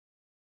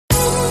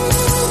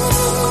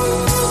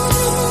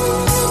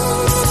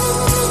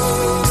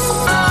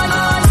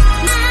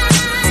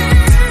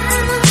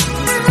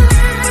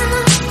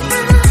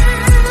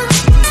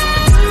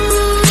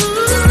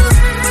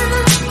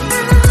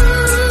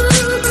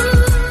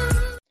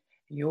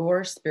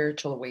Our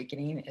spiritual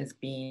awakening is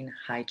being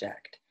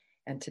hijacked.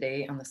 And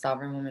today on the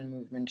Sovereign Woman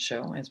Movement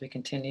Show, as we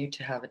continue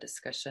to have a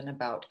discussion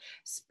about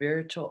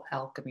spiritual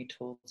alchemy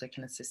tools that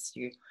can assist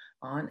you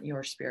on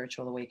your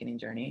spiritual awakening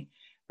journey,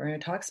 we're going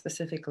to talk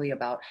specifically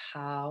about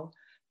how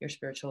your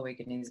spiritual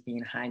awakening is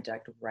being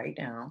hijacked right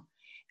now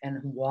and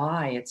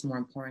why it's more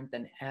important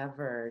than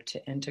ever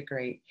to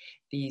integrate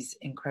these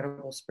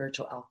incredible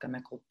spiritual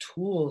alchemical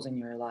tools in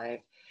your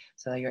life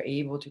so that you're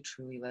able to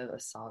truly live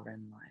a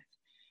sovereign life.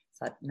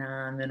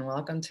 Satnam, and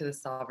welcome to the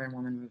Sovereign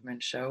Woman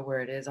Movement Show,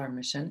 where it is our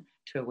mission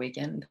to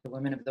awaken the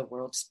women of the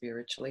world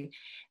spiritually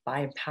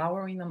by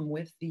empowering them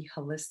with the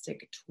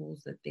holistic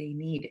tools that they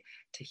need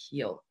to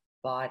heal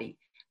body,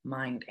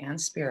 mind, and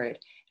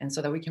spirit, and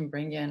so that we can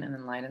bring in an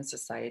enlightened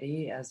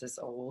society as this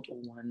old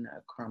one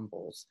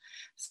crumbles.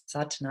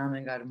 Satnam,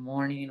 and good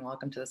morning.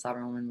 Welcome to the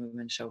Sovereign Woman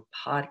Movement Show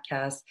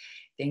podcast.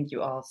 Thank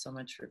you all so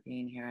much for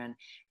being here, and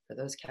for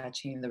those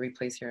catching the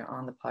replays here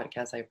on the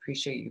podcast, I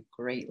appreciate you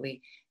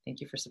greatly. Thank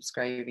you for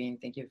subscribing.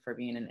 Thank you for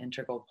being an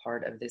integral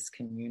part of this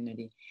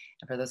community.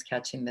 And for those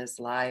catching this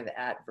live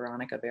at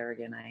Veronica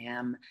Berrigan, I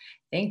am.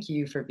 Thank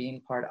you for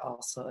being part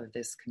also of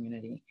this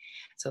community.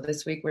 So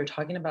this week we're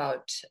talking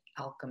about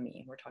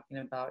alchemy. We're talking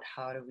about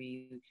how do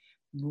we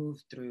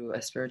move through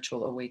a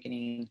spiritual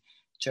awakening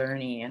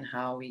journey and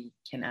how we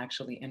can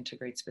actually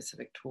integrate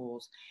specific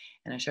tools.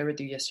 And I shared with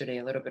you yesterday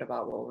a little bit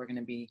about what we're going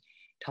to be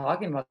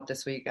talking about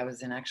this week. I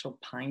was in actual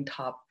Pine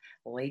Top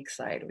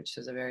Lakeside, which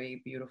is a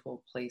very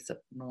beautiful place up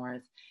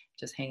north,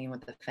 just hanging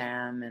with the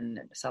fam and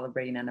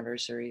celebrating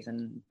anniversaries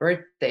and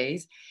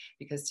birthdays,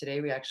 because today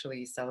we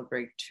actually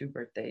celebrate 2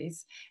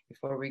 birthdays.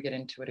 Before we get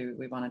into what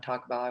we want to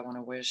talk about, I want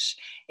to wish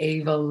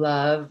Ava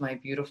Love, my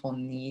beautiful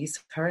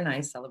niece, her and I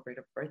celebrate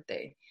a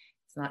birthday.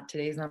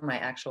 Today's not my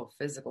actual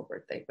physical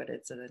birthday, but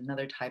it's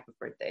another type of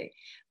birthday.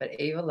 But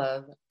Ava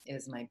Love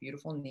is my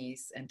beautiful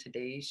niece, and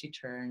today she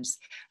turns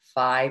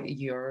 5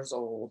 years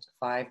old,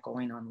 5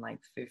 going on like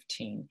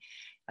 15.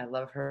 I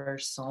love her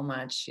so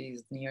much.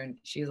 She's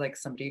like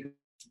somebody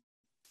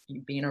who,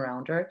 being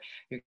around her,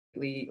 you're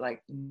really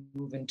like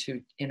moving to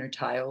inner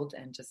child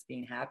and just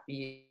being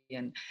happy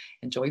and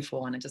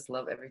joyful. And I just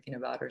love everything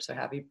about her. So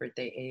happy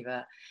birthday,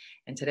 Ava.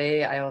 And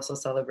today I also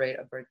celebrate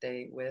a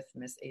birthday with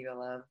Miss Ava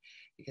Love,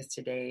 because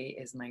today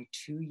is my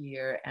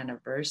 2-year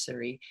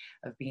anniversary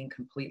of being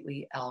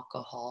completely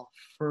alcohol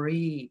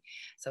free.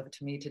 So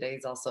to me, today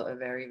is also a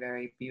very,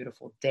 very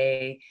beautiful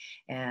day,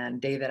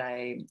 and day that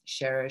I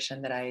cherish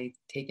and that I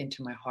take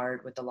into my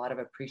heart with a lot of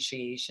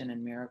appreciation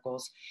and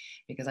miracles.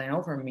 Because I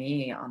know for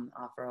me,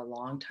 for a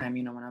long time,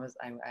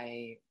 when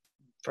I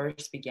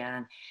first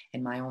began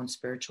in my own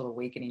spiritual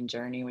awakening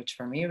journey, which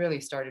for me really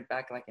started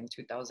back like in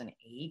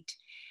 2008.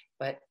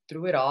 But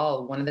through it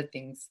all, one of the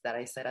things that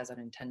I set as an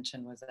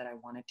intention was that I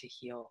wanted to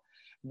heal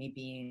me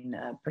being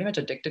pretty much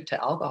addicted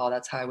to alcohol.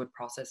 That's how I would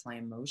process my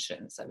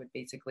emotions. I would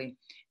basically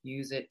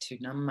use it to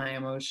numb my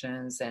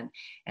emotions, and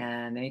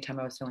anytime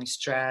I was feeling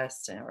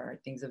stressed or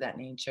things of that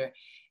nature.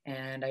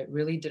 And I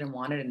really didn't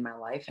want it in my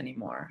life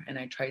anymore. And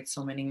I tried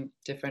so many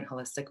different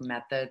holistic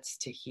methods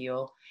to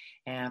heal.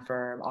 And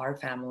for our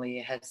family,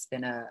 it has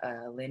been a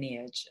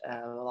lineage,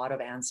 a lot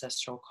of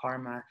ancestral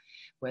karma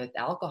with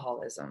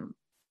alcoholism.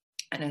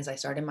 And as I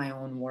started my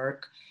own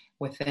work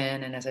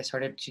within, and as I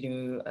started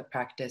to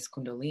practice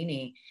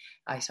Kundalini,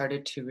 I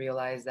started to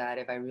realize that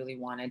if I really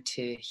wanted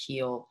to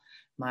heal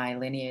my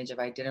lineage, if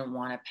I didn't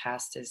want to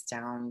pass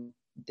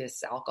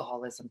this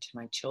alcoholism to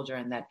my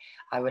children, that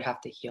I would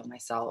have to heal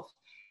myself.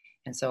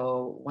 And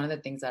so one of the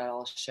things that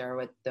I'll share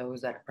with those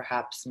that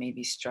perhaps may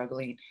be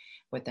struggling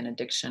with an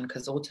addiction,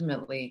 because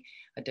ultimately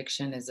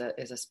addiction is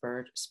a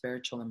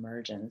spiritual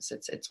emergence.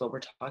 It's what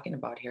we're talking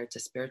about here. It's a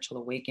spiritual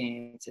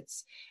awakening.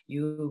 It's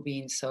you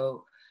being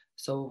so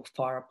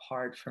far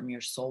apart from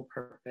your soul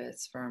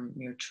purpose, from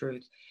your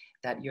truth,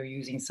 that you're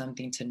using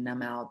something to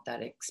numb out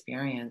that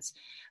experience.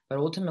 But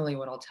ultimately,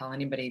 what I'll tell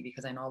anybody,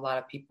 because I know a lot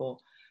of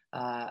people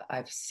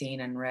I've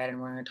seen and read,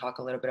 and we're going to talk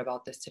a little bit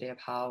about this today, of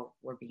how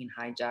we're being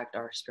hijacked,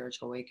 our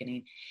spiritual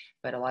awakening.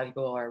 But a lot of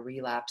people are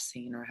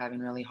relapsing or having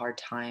really hard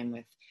time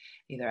with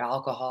either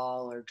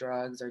alcohol or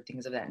drugs or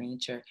things of that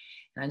nature.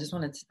 And I just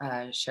want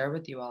to share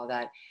with you all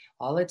that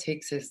all it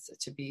takes is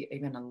to be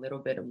even a little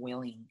bit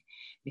willing.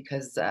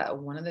 Because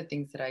one of the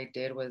things that I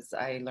did was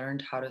I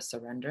learned how to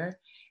surrender,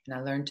 and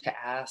I learned to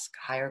ask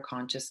higher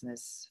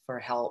consciousness for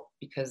help.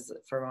 Because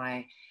for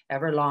my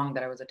ever long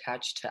that I was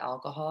attached to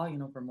alcohol,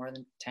 for more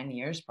than 10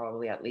 years,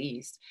 probably at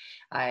least,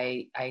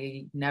 I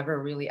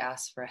never really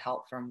asked for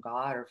help from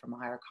God or from a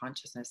higher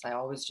consciousness. I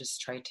always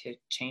just tried to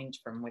change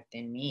from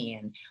within me,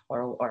 and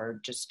or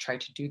just try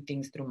to do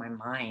things through my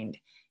mind,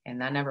 and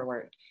that never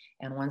worked.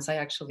 And once I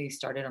actually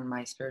started on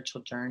my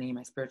spiritual journey,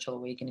 my spiritual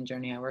awakening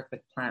journey, I worked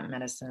with plant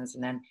medicines,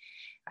 and then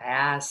I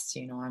asked,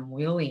 I'm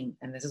willing,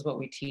 and this is what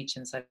we teach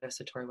inside of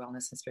Satori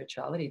Wellness and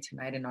Spirituality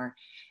tonight in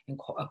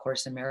A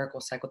Course in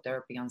Miracles,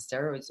 Psychotherapy on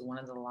Steroids. One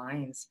of the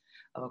lines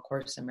of A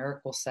Course in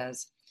Miracles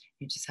says,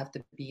 you just have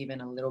to be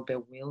even a little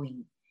bit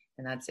willing.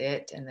 and that's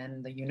it. And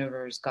then the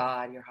universe,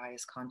 God, your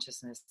highest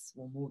consciousness,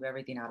 will move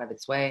everything out of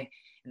its way.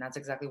 And that's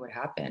exactly what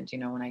happened.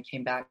 When I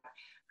came back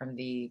from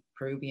the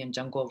Peruvian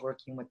jungle of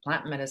working with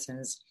plant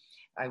medicines,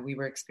 we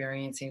were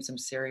experiencing some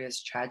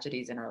serious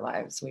tragedies in our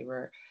lives. We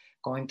were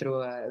going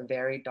through a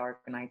very dark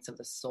nights of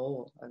the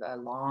soul, a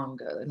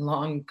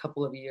long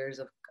couple of years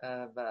of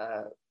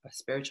a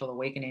spiritual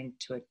awakening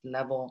to a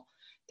level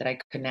that I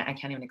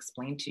can't even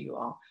explain to you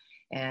all.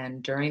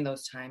 And during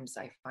those times,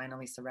 I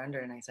finally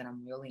surrendered, and I said,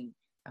 I'm willing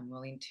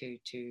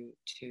to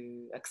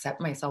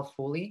accept myself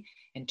fully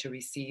and to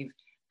receive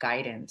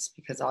guidance,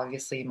 because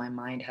obviously my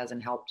mind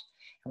hasn't helped.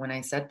 And when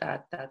I said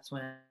that, that's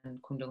when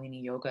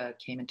Kundalini yoga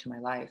came into my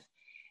life.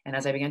 And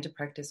as I began to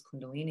practice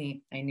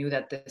Kundalini, I knew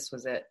that this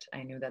was it.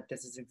 I knew that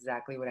this is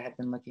exactly what I had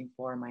been looking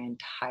for my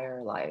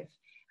entire life.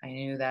 I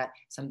knew that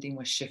something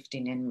was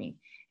shifting in me.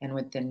 And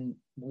within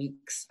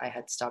weeks, I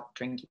had stopped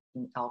drinking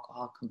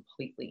alcohol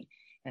completely.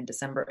 And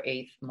December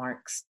 8th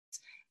marks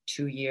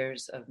 2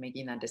 years of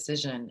making that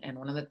decision. And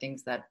one of the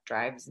things that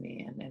drives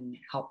me and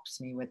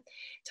helps me with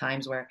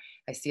times where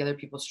I see other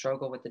people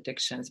struggle with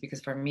addictions,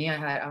 because for me,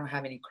 I don't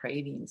have any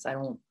cravings. I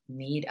don't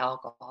need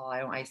alcohol.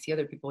 I see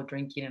other people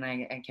drinking, and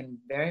I can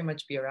very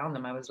much be around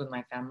them. I was with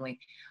my family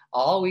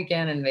all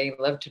weekend, and they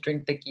love to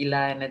drink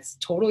tequila, and it's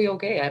totally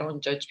okay. I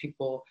don't judge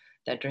people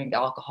that drink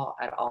alcohol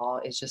at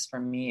all. It's just, for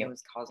me, it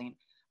was causing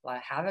a lot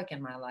of havoc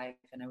in my life,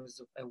 and it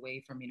was a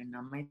way for me to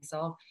numb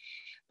myself.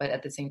 But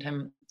at the same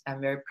time,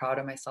 I'm very proud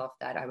of myself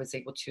that I was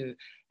able to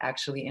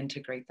actually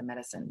integrate the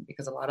medicine,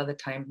 because a lot of the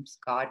times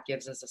God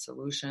gives us the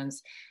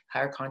solutions,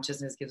 higher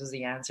consciousness gives us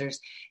the answers,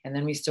 and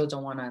then we still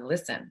don't want to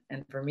listen.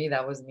 And for me,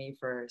 that was me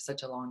for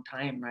such a long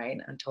time, right?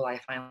 Until I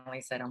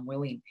finally said, I'm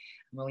willing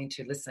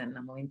to listen,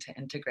 I'm willing to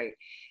integrate.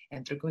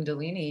 And through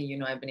Kundalini,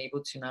 I've been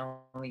able to not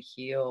only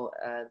heal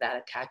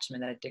that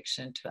attachment, that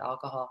addiction to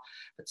alcohol,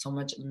 but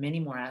many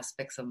more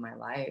aspects of my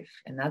life.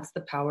 And that's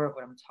the power of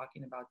what I'm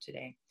talking about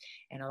today.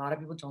 And a lot of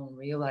people don't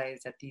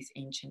realize that these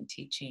ancient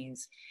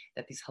teachings,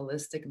 that these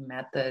holistic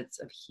methods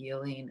of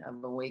healing,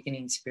 of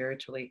awakening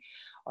spiritually,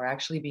 are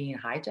actually being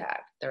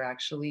hijacked. They're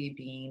actually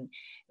being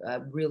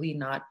really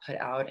not put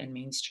out in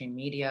mainstream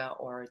media,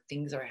 or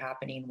things are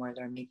happening where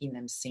they're making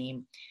them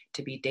seem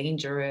to be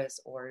dangerous,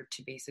 or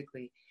to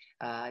basically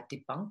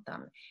debunk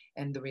them.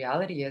 And the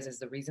reality is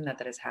the reason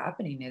that is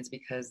happening is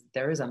because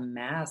there is a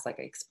mass, like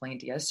I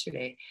explained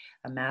yesterday,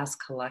 a mass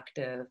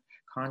collective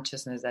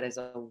consciousness that is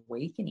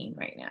awakening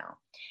right now.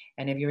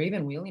 And if you're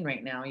even willing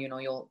right now,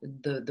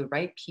 the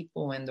right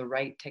people and the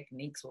right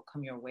techniques will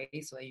come your way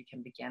so that you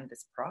can begin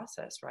this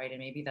process, right? And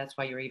maybe that's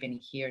why you're even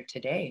here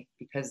today,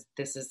 because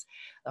this is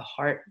the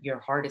heart. Your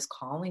heart is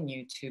calling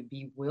you to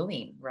be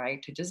willing,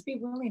 right? To just be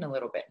willing a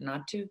little bit,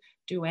 not to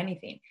do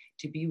anything,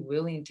 to be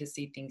willing to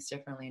see things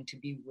differently, and to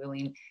be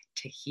willing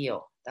to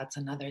heal. That's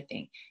another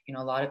thing.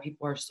 A lot of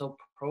people are so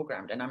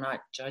programmed, and I'm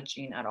not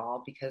judging at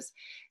all, because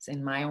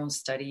in my own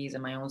studies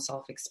and my own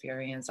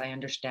self-experience, I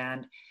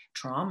understand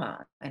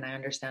trauma, and I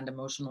understand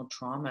emotional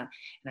trauma,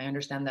 and I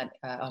understand that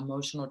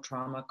emotional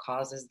trauma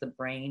causes the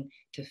brain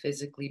to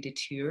physically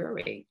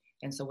deteriorate.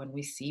 And so when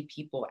we see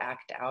people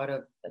act out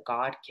of the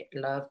God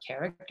love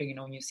character,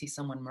 when you see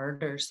someone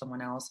murder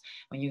someone else,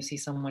 when you see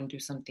someone do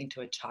something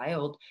to a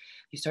child,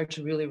 you start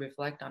to really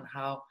reflect on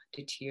how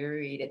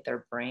deteriorated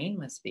their brain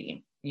must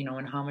be,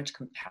 and how much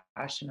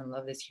compassion and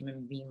love this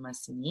human being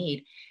must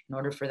need in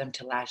order for them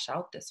to lash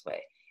out this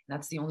way. And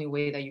that's the only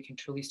way that you can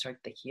truly start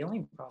the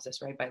healing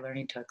process, right? By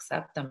learning to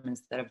accept them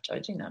instead of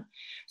judging them.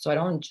 So I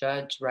don't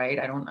judge, right?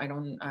 I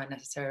don't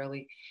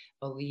necessarily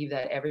believe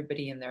that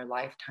everybody in their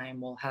lifetime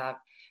will have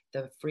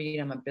the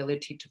freedom,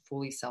 ability to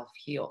fully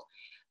self-heal.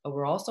 But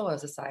we're also a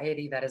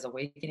society that is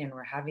awakening,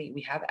 and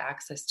we have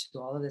access to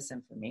all of this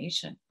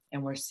information,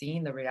 and we're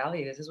seeing the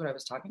reality. This is what I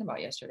was talking about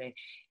yesterday.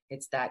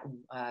 It's that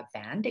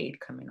Band-Aid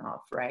coming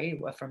off, right?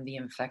 From the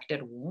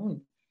infected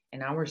wound.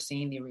 And now we're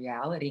seeing the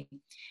reality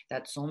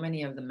that so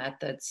many of the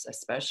methods,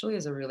 especially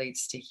as it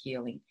relates to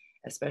healing,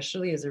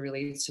 especially as it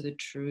relates to the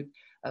truth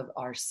of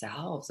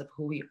ourselves, of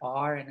who we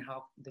are, and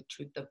how the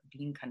truth of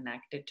being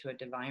connected to a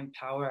divine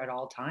power at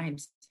all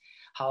times,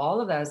 how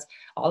all of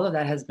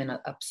that has been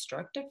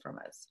obstructed from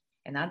us.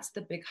 And that's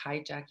the big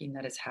hijacking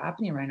that is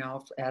happening right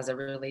now as it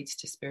relates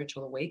to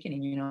spiritual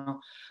awakening.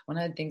 One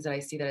of the things that I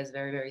see that is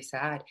very, very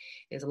sad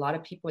is a lot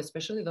of people,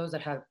 especially those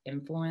that have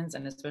influence,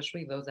 and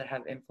especially those that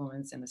have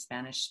influence in the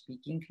Spanish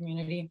speaking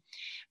community.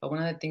 But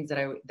one of the things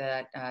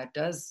that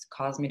does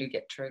cause me to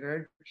get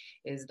triggered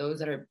is those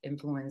that are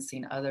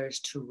influencing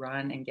others to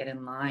run and get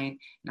in line.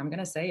 And I'm going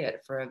to say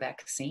it, for a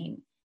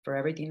vaccine, for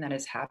everything that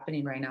is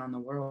happening right now in the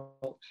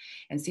world.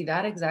 And see,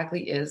 that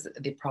exactly is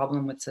the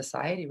problem with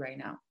society right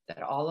now,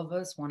 that all of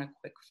us want a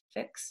quick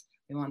fix.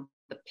 We want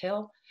the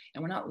pill,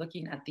 and we're not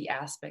looking at the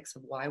aspects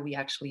of why we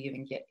actually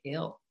even get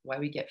ill, why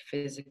we get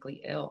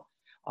physically ill.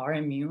 Our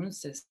immune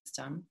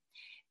system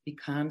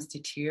becomes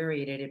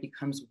deteriorated, it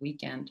becomes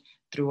weakened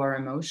through our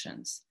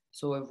emotions.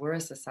 So if we're a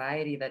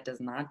society that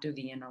does not do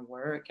the inner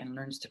work and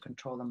learns to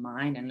control the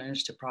mind and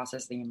learns to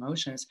process the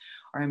emotions,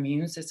 our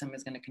immune system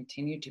is going to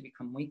continue to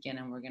become weakened,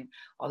 and we're going to,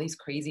 all these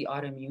crazy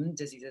autoimmune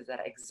diseases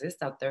that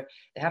exist out there,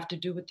 they have to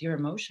do with your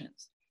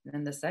emotions. And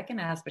then the second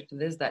aspect of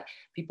this, that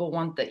people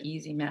want the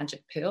easy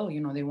magic pill,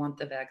 they want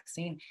the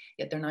vaccine,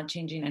 yet they're not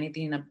changing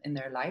anything in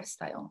their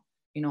lifestyle.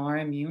 Our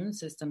immune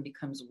system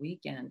becomes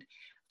weakened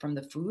from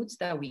the foods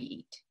that we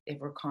eat. If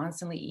we're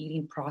constantly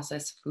eating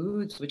processed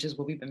foods, which is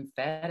what we've been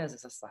fed as a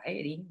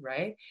society,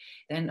 right?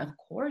 Then of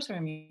course our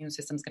immune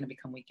system is going to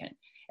become weakened.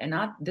 And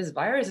not this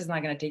virus is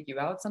not going to take you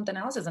out. Something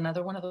else is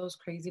another one of those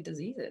crazy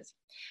diseases.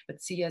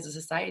 But see, as a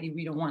society,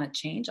 we don't want to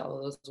change all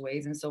of those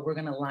ways. And so we're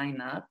going to line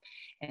up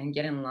and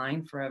get in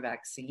line for a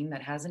vaccine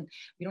that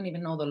we don't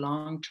even know the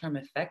long-term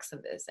effects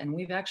of this. And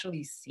we've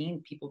actually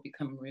seen people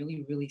become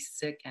really, really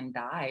sick and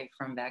die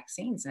from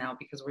vaccines now,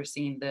 because we're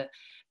seeing the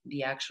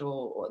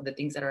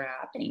things that are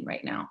happening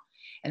right now.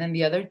 And then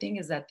the other thing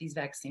is that these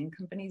vaccine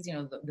companies,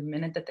 the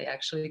minute that they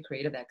actually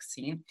create a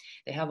vaccine,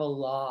 they have a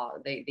law.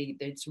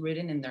 It's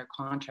written in their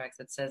contracts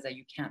that says that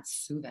you can't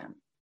sue them.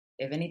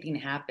 If anything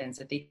happens,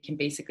 that they can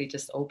basically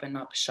just open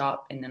up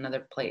shop in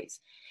another place.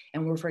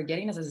 And we're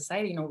forgetting as a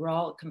society, we're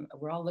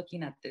all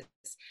looking at this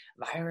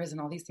virus and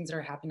all these things that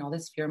are happening, all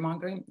this fear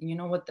mongering. You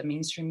know what the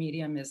mainstream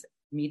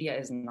media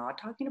is not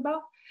talking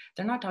about?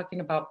 They're not talking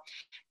about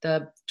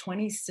the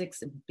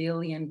 $26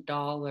 billion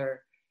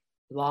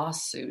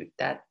lawsuit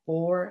that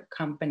 4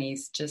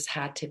 companies just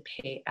had to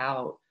pay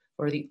out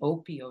for the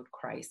opioid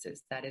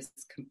crisis that is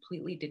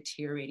completely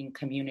deteriorating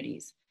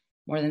communities.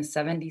 More than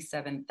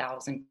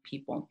 77,000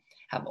 people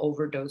have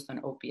overdosed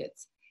on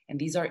opiates. And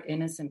these are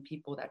innocent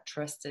people that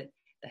trusted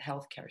the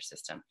healthcare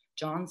system.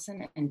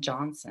 Johnson &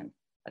 Johnson,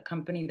 a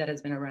company that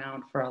has been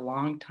around for a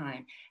long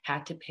time,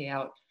 had to pay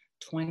out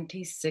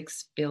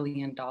 $26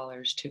 billion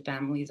to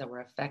families that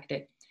were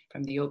affected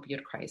from the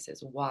opioid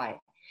crisis. Why?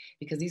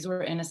 Because these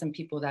were innocent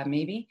people that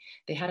maybe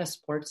they had a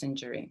sports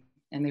injury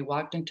and they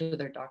walked into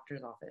their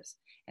doctor's office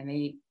and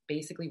they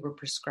basically were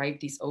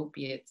prescribed these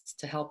opiates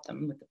to help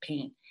them with the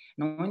pain,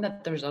 knowing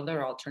that there's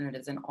other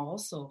alternatives, and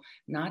also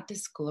not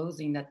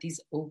disclosing that these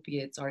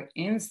opiates are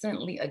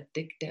instantly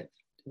addictive.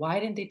 Why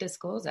didn't they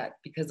disclose that?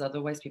 Because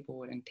otherwise people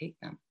wouldn't take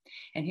them.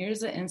 And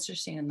here's the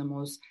interesting and the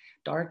most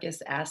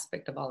darkest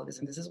aspect of all of this.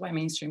 And this is why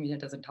mainstream media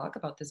doesn't talk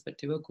about this, but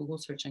do a Google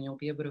search and you'll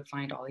be able to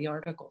find all the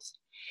articles.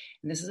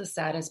 And this is the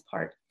saddest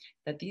part,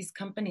 that these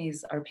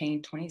companies are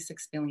paying $26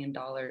 billion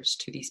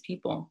to these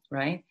people,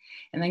 right?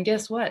 And then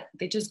guess what?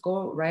 They just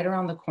go right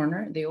around the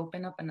corner. They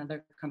open up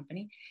another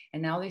company,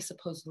 and now they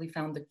supposedly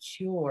found the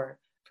cure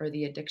for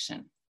the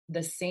addiction.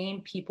 The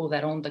same people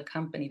that owned the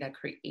company that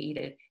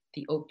created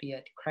the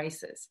opiate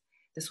crisis.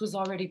 This was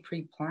already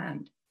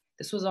pre-planned.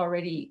 This was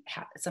already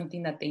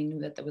something that they knew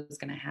that was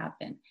going to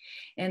happen.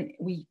 And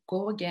we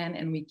go again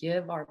and we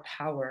give our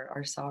power,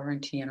 our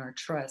sovereignty, and our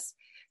trust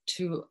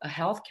to a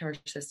healthcare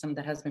system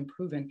that has been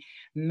proven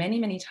many,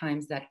 many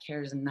times that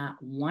cares not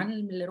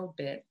one little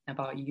bit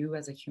about you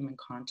as a human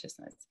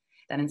consciousness.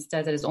 That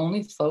instead that is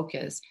only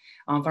focused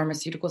on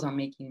pharmaceuticals, on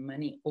making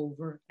money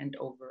over and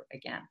over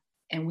again.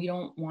 And we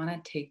don't want to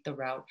take the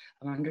route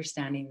of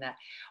understanding that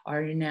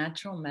our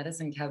natural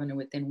medicine cabinet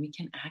within, we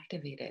can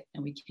activate it.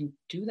 And we can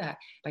do that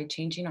by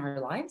changing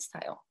our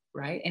lifestyle,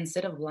 right?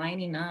 Instead of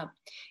lining up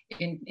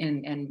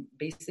and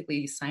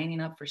basically signing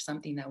up for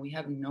something that we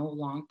have no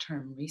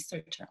long-term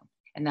research on,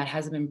 and that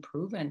has been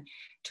proven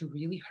to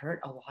really hurt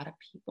a lot of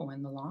people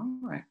in the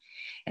long run.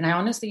 And I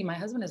honestly, my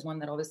husband is one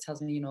that always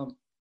tells me,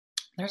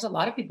 there's a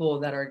lot of people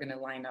that are going to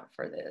line up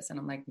for this. And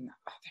I'm like, no,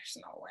 there's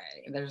no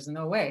way. There's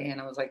no way. And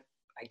I was like,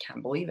 I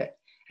can't believe it.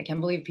 I can't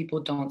believe people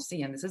don't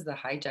see. And this is the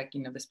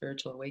hijacking of the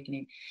spiritual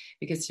awakening,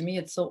 because to me,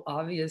 it's so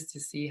obvious to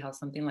see how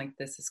something like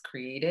this is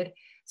created,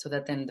 so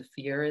that then the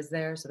fear is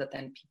there, so that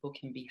then people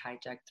can be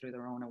hijacked through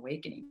their own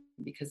awakening.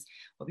 Because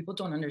what people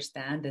don't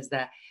understand is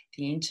that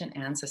the ancient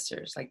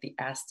ancestors, like the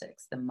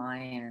Aztecs, the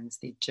Mayans,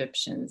 the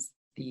Egyptians,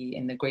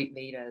 in the great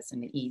Vedas in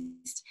the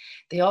East,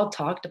 they all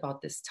talked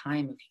about this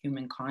time of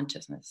human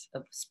consciousness,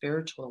 of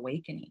spiritual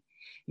awakening.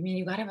 I mean,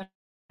 you got to,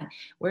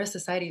 we're a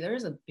society,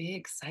 there's a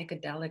big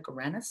psychedelic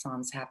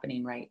renaissance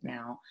happening right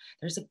now.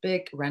 There's a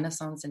big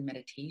renaissance in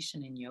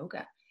meditation and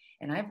yoga.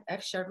 And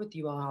I've shared with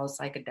you all how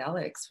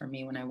psychedelics, for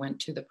me, when I went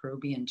to the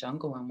Peruvian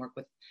jungle and worked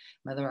with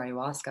Mother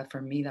Ayahuasca,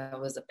 for me, that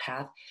was a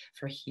path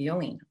for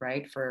healing,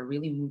 right? For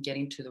really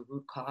getting to the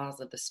root cause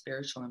of the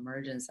spiritual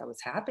emergence that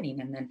was happening,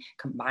 and then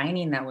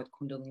combining that with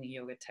Kundalini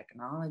yoga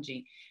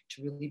technology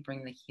to really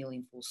bring the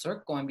healing full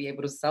circle and be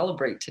able to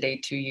celebrate today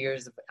 2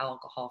 years of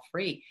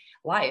alcohol-free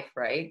life,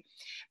 right?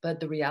 But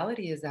the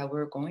reality is that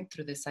we're going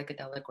through this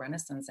psychedelic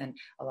renaissance, and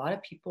a lot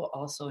of people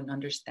also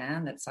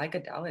understand that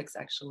psychedelics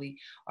actually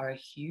are a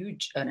huge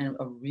and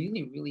a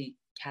really, really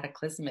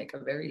cataclysmic, a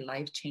very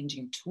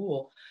life-changing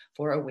tool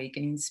for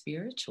awakening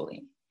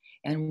spiritually.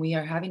 And we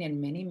are having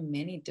in many,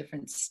 many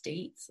different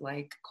states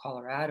like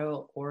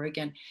Colorado,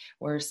 Oregon,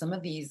 where some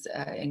of these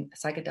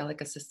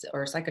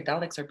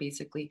psychedelics are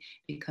basically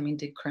becoming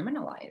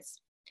decriminalized.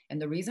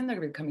 And the reason they're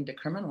becoming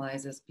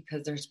decriminalized is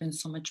because there's been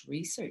so much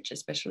research,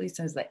 especially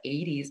since the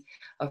 80s,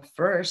 of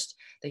first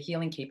the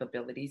healing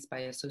capabilities by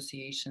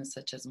associations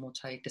such as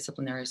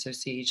Multidisciplinary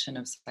Association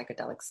of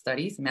Psychedelic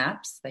Studies,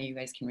 MAPS, that you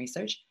guys can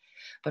research.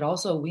 But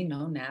also we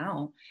know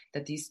now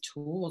that these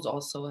tools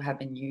also have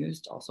been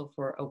used also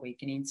for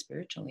awakening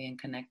spiritually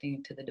and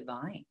connecting to the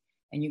divine.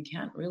 And you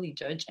can't really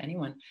judge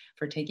anyone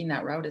for taking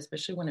that route,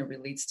 especially when it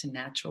relates to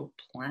natural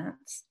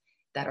plants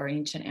that our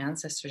ancient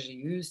ancestors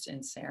used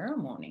in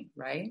ceremony,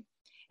 right?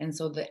 And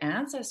so the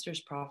ancestors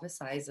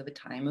prophesied of a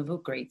time of a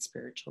great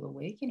spiritual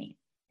awakening.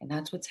 And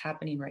that's what's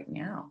happening right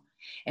now.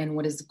 And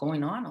what is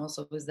going on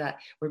also is that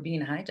we're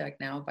being hijacked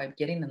now by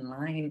getting in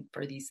line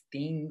for these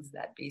things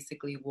that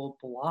basically will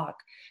block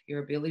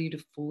your ability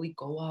to fully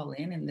go all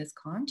in this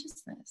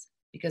consciousness.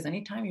 Because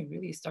anytime you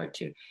really start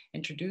to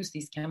introduce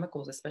these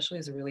chemicals, especially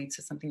as it relates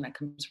to something that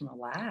comes from a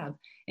lab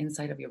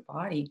inside of your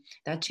body,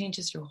 that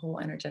changes your whole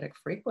energetic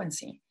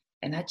frequency.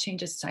 And that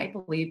changes, I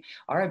believe,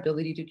 our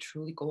ability to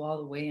truly go all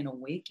the way and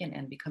awaken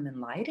and become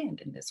enlightened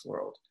in this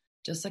world.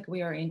 Just like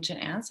we are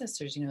ancient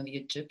ancestors, the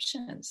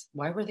Egyptians,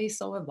 why were they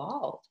so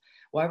evolved?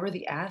 Why were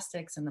the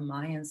Aztecs and the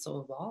Mayans so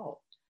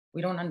evolved?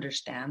 We don't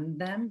understand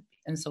them.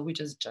 And so we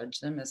just judge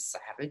them as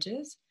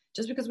savages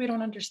just because we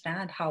don't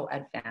understand how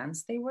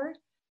advanced they were.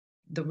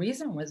 The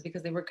reason was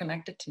because they were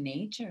connected to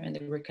nature and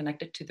they were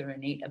connected to their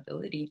innate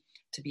ability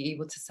to be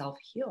able to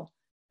self-heal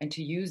and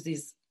to use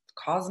these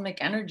cosmic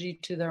energy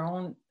to their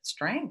own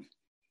strength.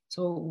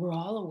 So we're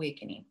all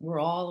awakening. We're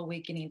all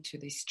awakening to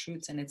these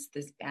truths. And it's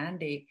this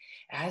band-aid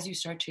as you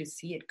start to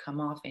see it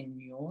come off in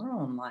your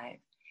own life,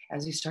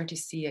 as you start to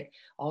see it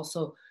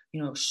also,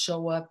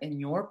 show up in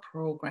your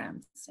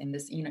programs in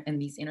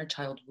these inner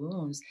child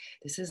wounds.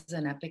 This is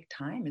an epic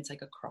time. It's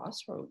like a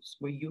crossroads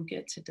where you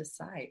get to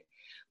decide,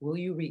 will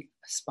you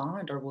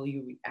respond or will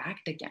you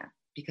react again?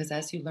 Because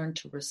as you learn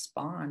to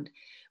respond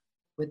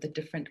with a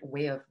different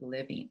way of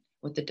living,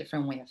 with a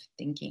different way of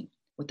thinking,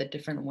 with a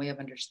different way of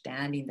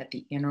understanding that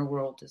the inner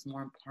world is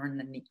more important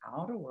than the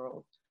outer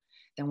world,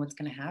 then what's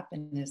going to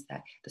happen is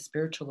that the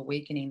spiritual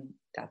awakening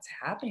that's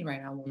happening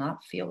right now will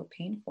not feel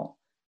painful.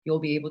 You'll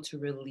be able to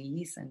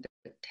release and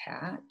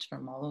detach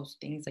from all those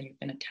things that you've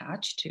been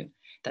attached to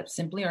that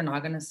simply are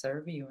not going to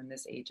serve you in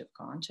this age of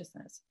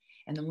consciousness.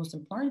 And the most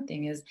important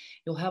thing is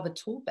you'll have a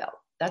tool belt.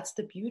 That's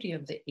the beauty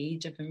of the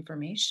age of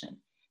information,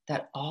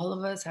 that all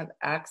of us have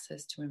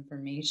access to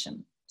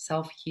information,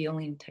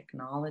 self-healing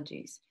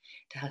technologies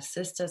to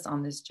assist us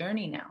on this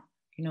journey now.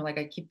 Like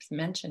I keep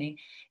mentioning,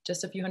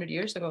 just a few 100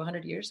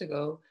 years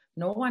ago,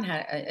 no one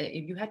had,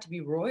 you had to be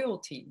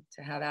royalty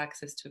to have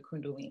access to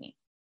Kundalini.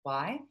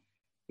 Why?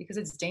 Because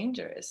it's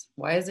dangerous.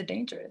 Why is it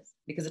dangerous?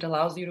 Because it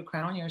allows you to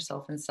crown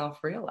yourself and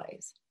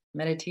self-realize.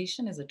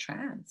 Meditation is a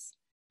trance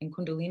and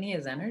Kundalini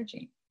is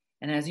energy.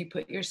 And as you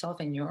put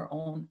yourself in your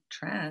own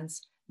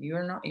trance,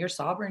 your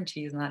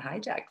sovereignty is not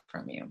hijacked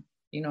from you.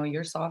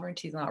 Your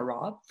sovereignty is not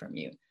robbed from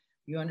you.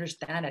 You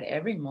understand at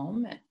every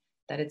moment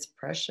that it's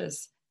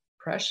precious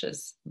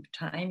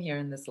time here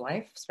in this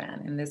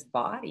lifespan, in this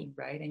body,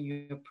 right? And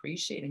you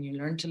appreciate and you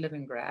learn to live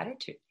in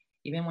gratitude,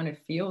 even when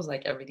it feels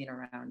like everything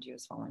around you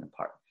is falling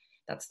apart.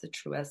 That's the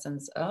true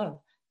essence of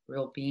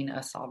real being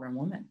a sovereign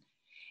woman.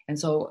 And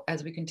so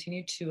as we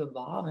continue to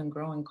evolve and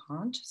grow in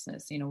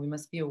consciousness, we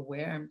must be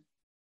aware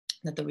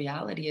that the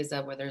reality is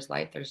that where there's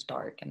light, there's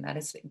dark, and that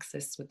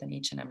exists within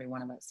each and every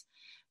one of us.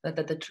 But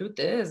that the truth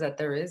is that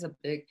there is a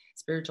big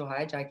spiritual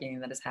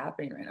hijacking that is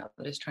happening right now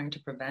that is trying to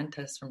prevent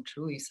us from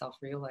truly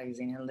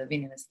self-realizing and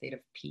living in a state of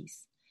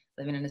peace,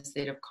 living in a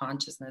state of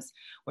consciousness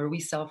where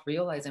we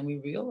self-realize and we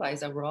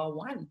realize that we're all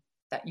one,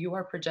 that you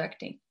are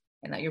projecting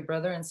and that your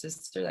brother and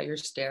sister that you're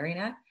staring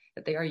at,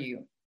 that they are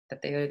you,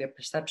 that they are the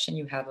perception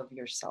you have of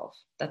yourself.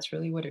 That's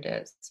really what it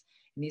is.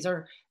 And these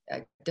are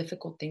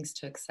difficult things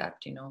to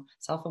accept.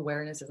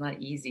 Self-awareness is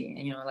not easy.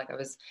 And, like I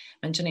was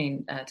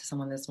mentioning to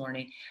someone this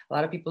morning, a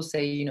lot of people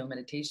say,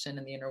 meditation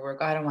and the inner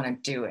work, I don't want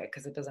to do it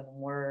because it doesn't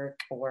work,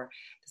 or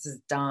this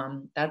is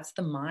dumb. That's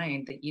the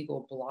mind, the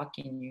ego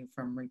blocking you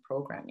from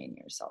reprogramming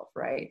yourself,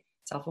 right?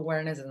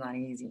 Self-awareness is not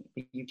easy,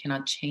 but you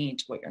cannot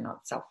change what you're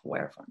not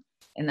self-aware from.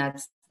 And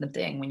that's the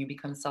thing. When you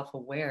become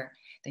self-aware,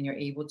 then you're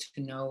able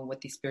to know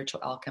what these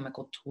spiritual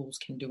alchemical tools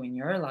can do in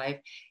your life,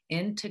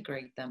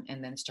 integrate them,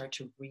 and then start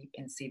to reap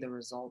and see the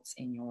results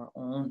in your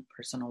own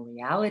personal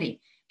reality,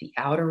 the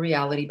outer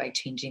reality, by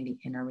changing the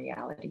inner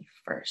reality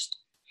first.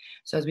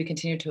 So as we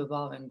continue to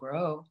evolve and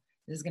grow,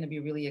 this is going to be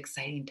really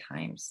exciting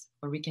times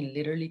where we can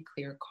literally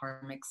clear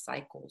karmic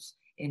cycles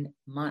in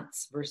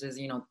months versus,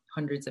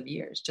 hundreds of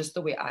years, just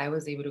the way I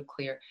was able to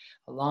clear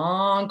a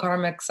long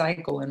karmic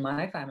cycle in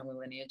my family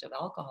lineage of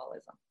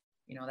alcoholism.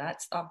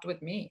 That stopped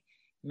with me.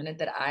 The minute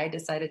that I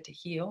decided to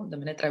heal, the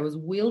minute that I was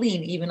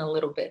willing even a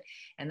little bit,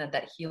 and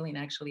that healing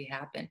actually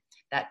happened,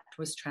 that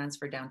was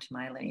transferred down to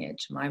my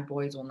lineage. My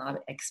boys will not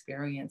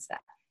experience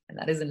that. And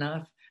that is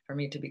enough for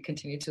me to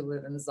continue to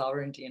live in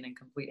sovereignty and in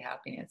complete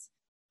happiness.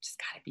 Just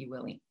got to be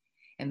willing.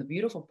 And the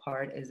beautiful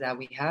part is that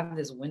we have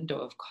this window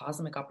of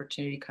cosmic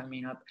opportunity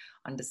coming up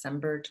on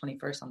December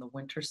 21st on the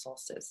winter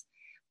solstice,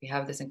 We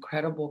have this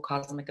incredible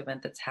cosmic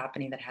event that's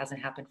happening that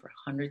hasn't happened for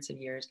hundreds of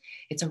years.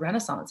 It's a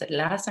renaissance. The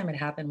last time it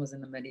happened was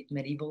in the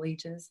medieval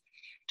ages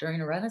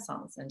during a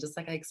renaissance. And just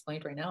like I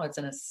explained right now, it's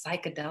in a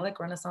psychedelic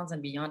renaissance,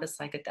 and beyond a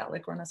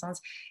psychedelic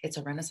renaissance, it's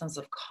a renaissance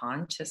of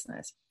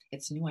consciousness.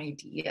 It's new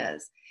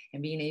ideas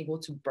and being able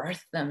to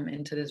birth them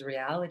into this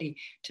reality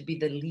to be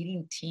the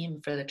leading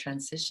team for the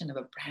transition of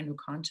a brand new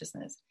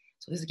consciousness.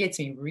 So this gets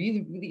me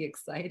really, really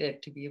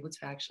excited to be able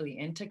to actually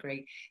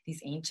integrate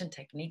these ancient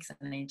techniques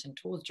and ancient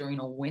tools during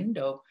a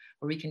window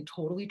where we can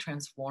totally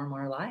transform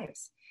our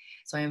lives.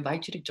 So I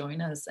invite you to join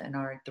us in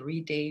our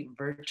 3-day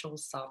virtual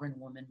Sovereign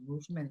Woman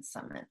Movement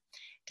Summit,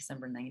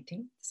 December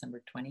 19th,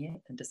 December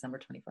 20th, and December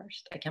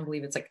 21st. I can't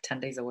believe it's like 10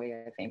 days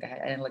away, I think.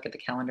 I didn't look at the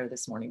calendar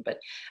this morning,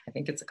 but I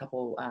think it's a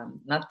couple,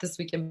 not this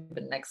weekend,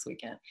 but next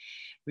weekend.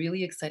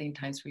 Really exciting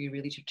times for you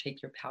really to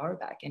take your power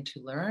back and to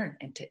learn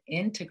and to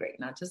integrate,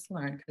 not just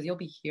learn, because you'll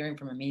be hearing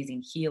from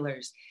amazing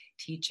healers,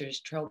 teachers,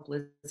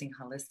 trailblazing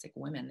holistic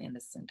women in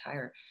this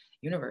entire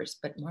universe,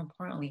 but more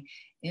importantly,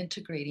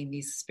 integrating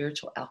these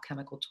spiritual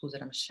alchemical tools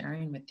that I'm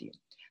sharing with you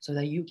so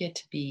that you get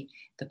to be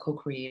the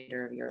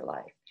co-creator of your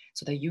life,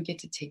 so that you get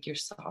to take your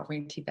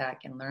sovereignty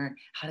back and learn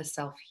how to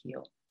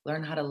self-heal,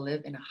 learn how to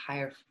live in a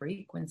higher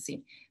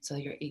frequency so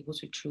that you're able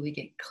to truly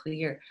get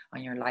clear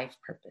on your life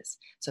purpose,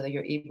 so that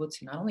you're able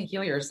to not only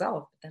heal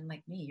yourself, but then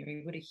like me, you're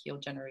able to heal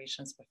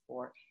generations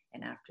before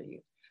and after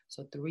you.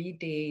 So 3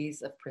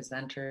 days of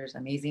presenters,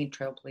 amazing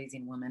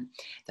trailblazing women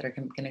that are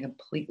going to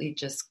completely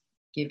just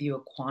give you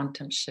a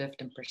quantum shift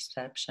in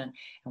perception.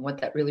 And what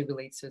that really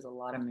relates to is a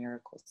lot of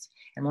miracles.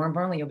 And more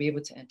importantly, you'll be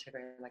able to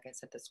integrate, like I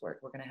said, this work.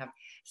 We're going to have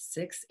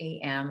 6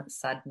 a.m.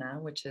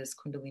 sadhana, which is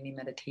Kundalini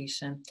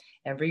meditation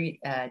every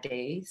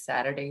day,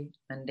 Saturday,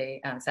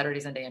 Sunday,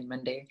 and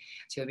Monday.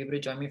 So you'll be able to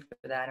join me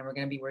for that. And we're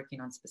going to be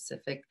working on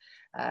specific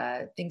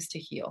things to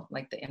heal,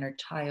 like the inner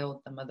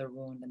child, the mother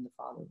wound, and the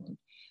father wound.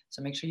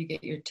 So make sure you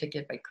get your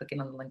ticket by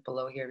clicking on the link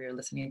below here if you're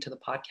listening to the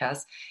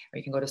podcast, or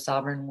you can go to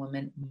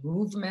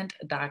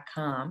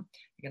sovereignwomanmovement.com.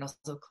 You can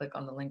also click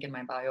on the link in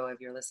my bio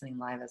if you're listening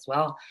live as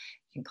well.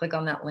 You can click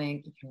on that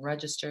link. You can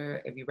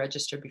register. If you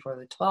register before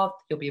the 12th,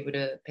 you'll be able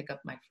to pick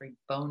up my free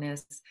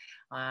bonus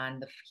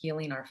on the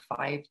healing our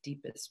 5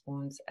 deepest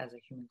wounds as a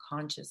human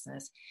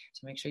consciousness.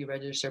 So make sure you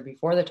register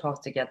before the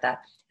 12th to get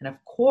that. And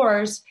of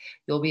course,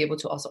 you'll be able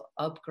to also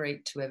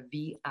upgrade to a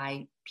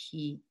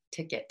VIP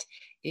ticket.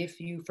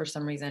 If you, for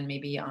some reason,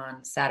 maybe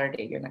on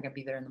Saturday, you're not going to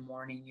be there in the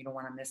morning, you don't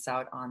want to miss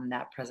out on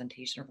that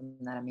presentation from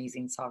that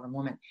amazing sovereign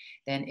woman,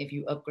 then if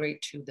you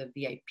upgrade to the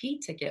VIP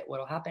ticket, what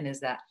will happen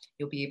is that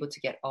you'll be able to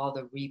get all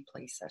the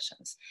replay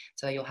sessions.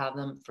 So you'll have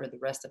them for the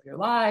rest of your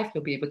life.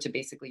 You'll be able to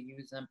basically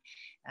use them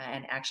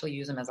and actually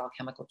use them as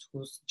alchemical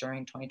tools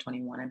during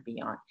 2021 and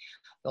beyond.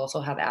 You'll also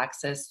have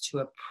access to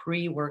a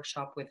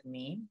pre-workshop with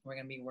me. We're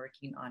going to be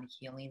working on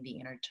healing the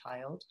inner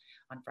child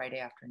on Friday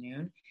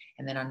afternoon.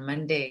 And then on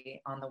Monday,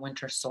 on the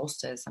winter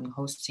solstice, I'm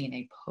hosting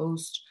a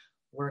post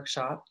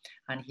workshop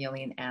on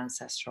healing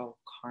ancestral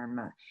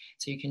karma.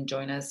 So you can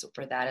join us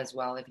for that as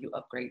well if you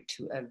upgrade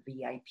to a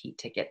VIP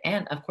ticket.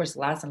 And of course,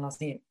 last but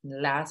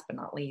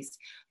not least,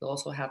 you'll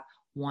also have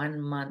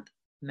 1 month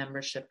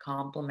membership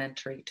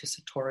complimentary to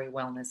Satori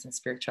Wellness and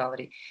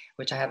Spirituality,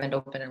 which I haven't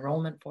open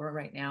enrollment for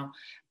right now,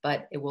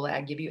 but it will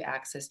give you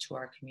access to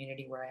our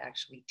community where I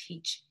actually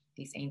teach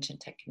these ancient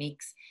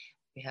techniques.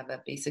 We have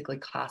basically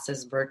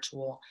classes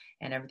virtual,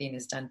 and everything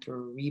is done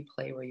through a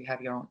replay where you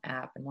have your own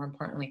app. And more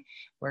importantly,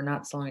 we're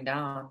not slowing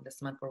down. This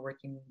month, we're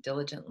working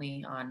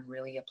diligently on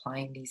really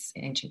applying these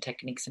ancient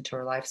techniques into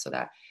our life so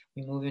that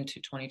we move into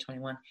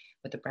 2021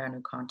 with a brand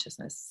new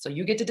consciousness. So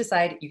you get to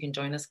decide. You can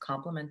join us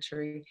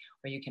complimentary,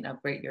 or you can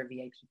upgrade your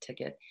VIP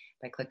ticket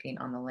by clicking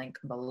on the link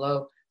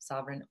below,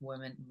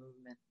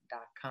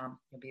 sovereignwomanmovement.com.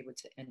 You'll be able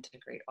to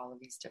integrate all of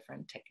these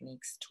different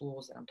techniques,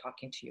 tools that I'm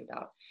talking to you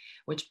about,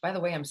 which, by the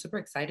way, I'm super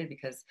excited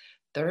because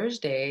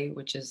Thursday,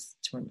 which is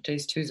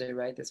today's Tuesday,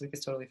 right? This week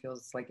totally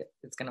feels like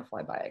it's going to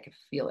fly by. I can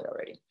feel it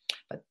already.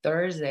 But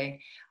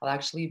Thursday, I'll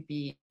actually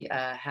be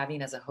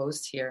having as a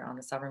host here on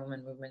the Sovereign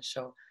Woman Movement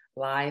Show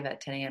live at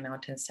 10 a.m.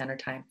 Mountain Standard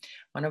Time,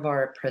 one of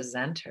our key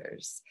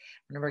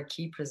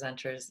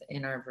presenters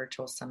in our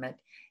virtual summit,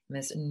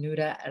 Miss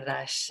Nuda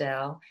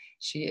Rachel.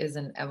 She is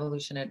an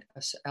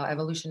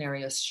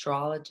evolutionary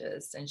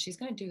astrologist, and she's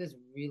going to do this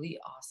really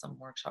awesome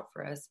workshop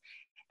for us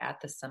at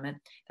the summit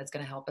that's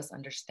going to help us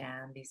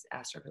understand these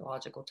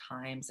astrological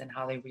times and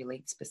how they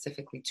relate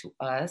specifically to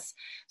us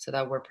so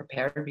that we're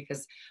prepared,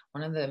 because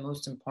one of the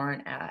most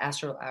important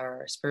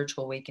our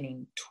spiritual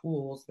awakening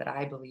tools that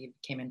I believe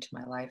came into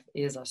my life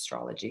is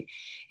astrology.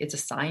 It's a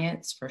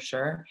science for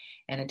sure,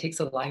 and it takes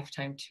a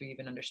lifetime to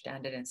even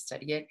understand it and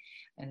study it.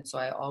 And so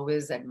I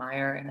always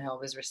admire and I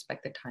always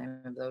respect the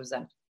time of those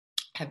that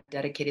have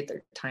dedicated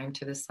their time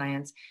to this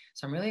science.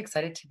 So I'm really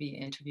excited to be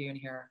interviewing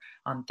her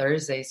on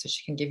Thursday so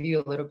she can give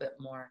you a little bit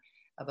more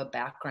of a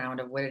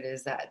background of what it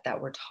is that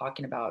we're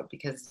talking about,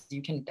 because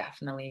you can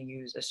definitely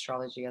use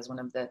astrology as one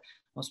of the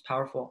most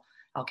powerful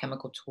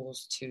alchemical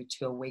tools to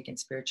awaken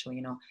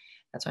spiritually.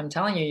 That's what I'm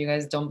telling you. You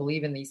guys don't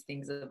believe in these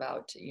things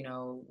about,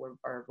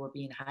 we're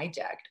being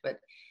hijacked. But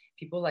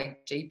people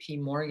like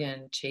JP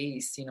Morgan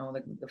Chase,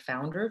 the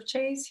founder of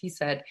Chase, he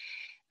said,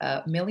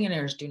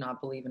 millionaires do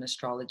not believe in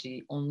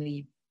astrology,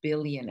 only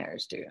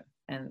billionaires do.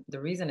 And the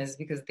reason is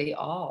because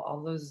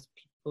all those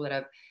people that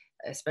have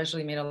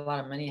especially made a lot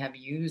of money have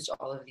used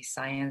all of these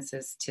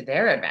sciences to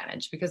their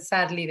advantage, because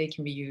sadly they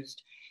can be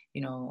used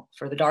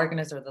for the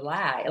darkness or the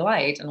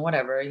light and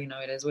whatever,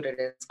 it is what it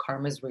is.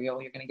 Karma is real.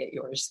 You're going to get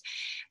yours.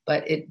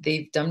 But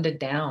they've dumbed it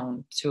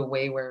down to a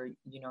way where,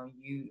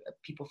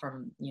 people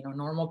from,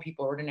 normal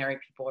people, ordinary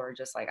people are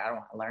just like, I don't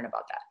want to learn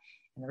about that.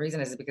 And the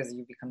reason is because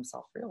you become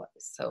self-realized.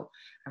 So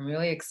I'm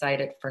really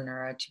excited for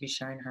Nura to be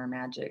sharing her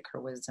magic, her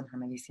wisdom, her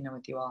medicina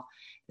with you all.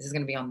 This is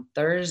going to be on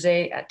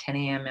Thursday at 10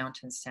 a.m.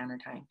 Mountain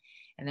Standard Time.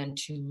 And then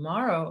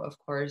tomorrow, of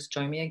course,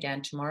 join me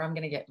again. Tomorrow, I'm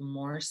going to get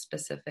more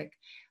specific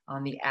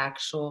on the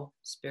actual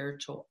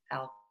spiritual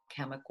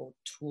alchemical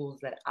tools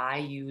that I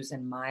use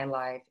in my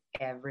life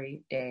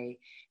every day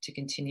to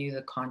continue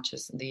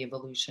the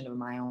evolution of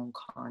my own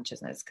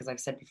consciousness. Because I've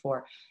said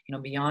before,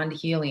 beyond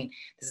healing,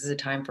 this is a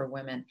time for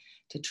women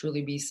to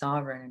truly be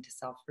sovereign and to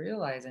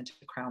self-realize and to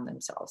crown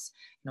themselves.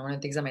 One of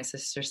the things that my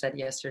sister said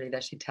yesterday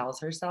that she tells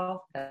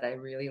herself that I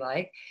really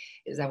like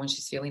is that when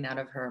she's feeling out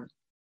of her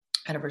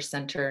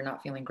center,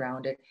 not feeling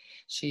grounded,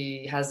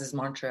 she has this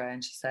mantra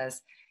and she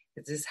says,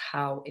 is this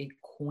how a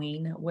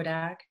queen would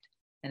act?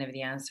 And if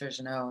the answer is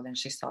no, then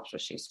she stops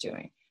what she's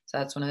doing. So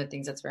that's one of the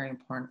things that's very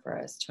important for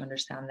us to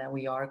understand, that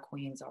we are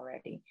queens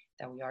already,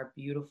 that we are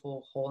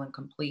beautiful, whole, and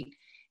complete,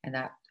 and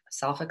that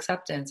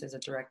self-acceptance is a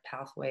direct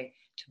pathway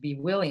to be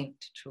willing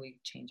to truly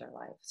change our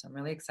life. So I'm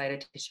really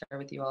excited to share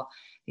with you all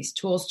these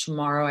tools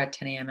tomorrow at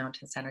 10 a.m.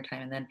 Mountain Standard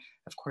Time. And then,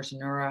 of course,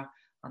 Nura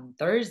on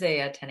Thursday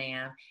at 10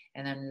 a.m.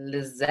 And then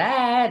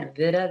Lizette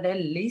Vida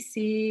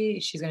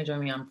Delici, she's going to join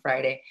me on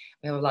Friday.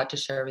 We have a lot to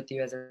share with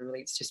you as it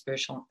relates to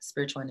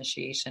spiritual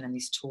initiation and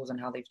these tools and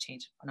how they've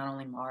changed not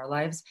only our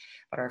lives,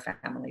 but our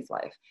family's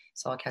life.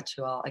 So I'll catch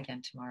you all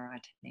again tomorrow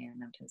at 10 a.m.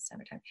 Mountain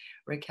Standard Time.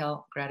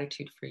 Raquel,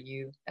 gratitude for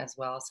you as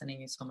well. Sending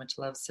you so much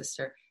love,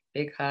 sister.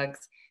 Big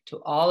hugs to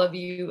all of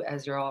you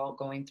as you're all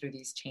going through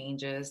these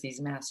changes,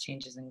 these mass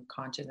changes in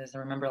consciousness.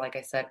 And remember, like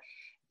I said,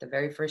 the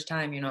very first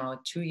time,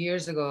 2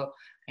 years ago,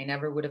 I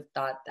never would have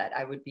thought that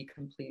I would be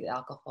completely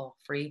alcohol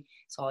free.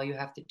 So all you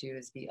have to do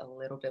is be a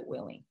little bit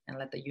willing and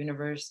let the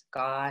universe,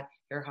 God,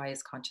 your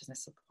highest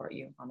consciousness support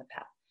you on the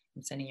path.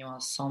 I'm sending you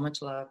all so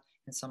much love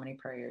and so many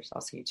prayers.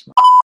 I'll see you tomorrow.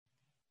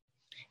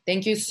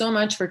 Thank you so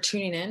much for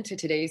tuning in to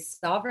today's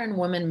Sovereign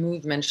Woman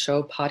Movement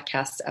Show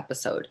podcast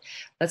episode.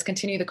 Let's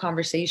continue the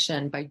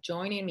conversation by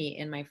joining me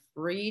in my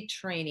free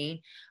training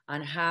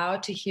on how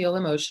to heal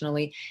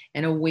emotionally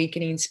and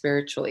awakening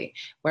spiritually,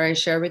 where I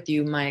share with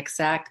you my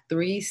exact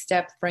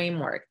 3-step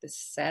framework, the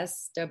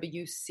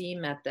SWC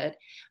method,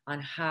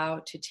 on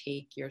how to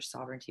take your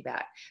sovereignty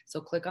back. So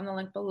click on the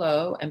link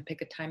below and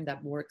pick a time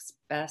that works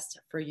best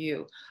for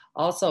you.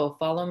 Also,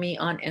 follow me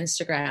on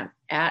Instagram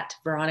at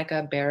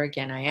Veronica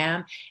Berrigan, I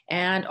am,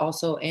 and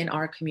also in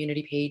our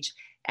community page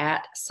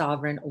at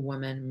Sovereign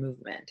Woman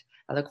Movement.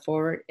 I look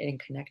forward in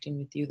connecting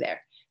with you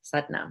there.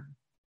 Satnam.